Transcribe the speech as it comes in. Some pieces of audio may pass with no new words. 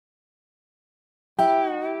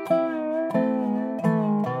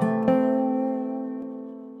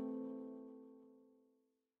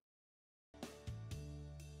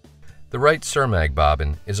The Rite CerMag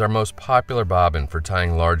bobbin is our most popular bobbin for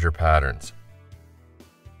tying larger patterns.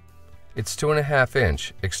 Its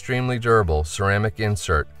 2.5-inch, extremely durable ceramic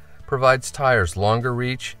insert provides tyers longer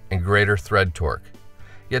reach and greater thread torque,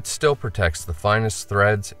 yet still protects the finest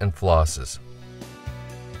threads and flosses.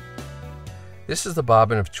 This is the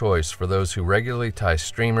bobbin of choice for those who regularly tie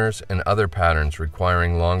streamers and other patterns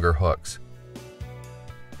requiring longer hooks.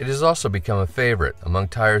 It has also become a favorite among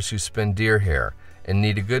tyers who spin deer hair and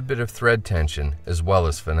need a good bit of thread tension as well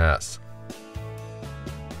as finesse.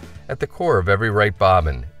 At the core of every Rite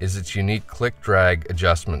bobbin is its unique click-drag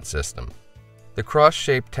adjustment system. The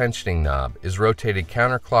cross-shaped tensioning knob is rotated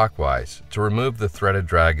counterclockwise to remove the threaded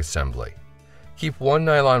drag assembly. Keep one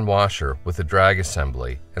nylon washer with the drag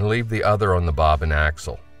assembly and leave the other on the bobbin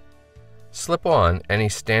axle. Slip on any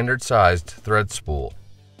standard-sized thread spool.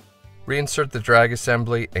 Reinsert the drag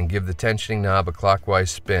assembly and give the tensioning knob a clockwise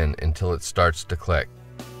spin until it starts to click.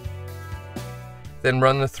 Then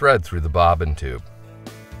run the thread through the bobbin tube.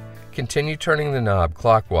 Continue turning the knob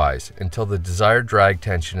clockwise until the desired drag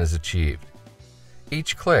tension is achieved.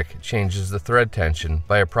 Each click changes the thread tension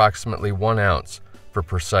by approximately 1 ounce for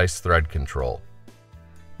precise thread control.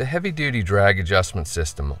 The heavy-duty drag adjustment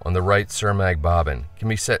system on the Rite CerMag bobbin can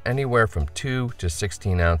be set anywhere from 2 to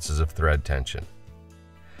 16 ounces of thread tension.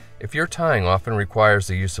 If your tying often requires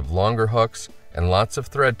the use of longer hooks and lots of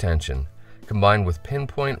thread tension, combined with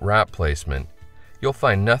pinpoint wrap placement, you'll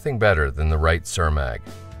find nothing better than the Rite CerMag.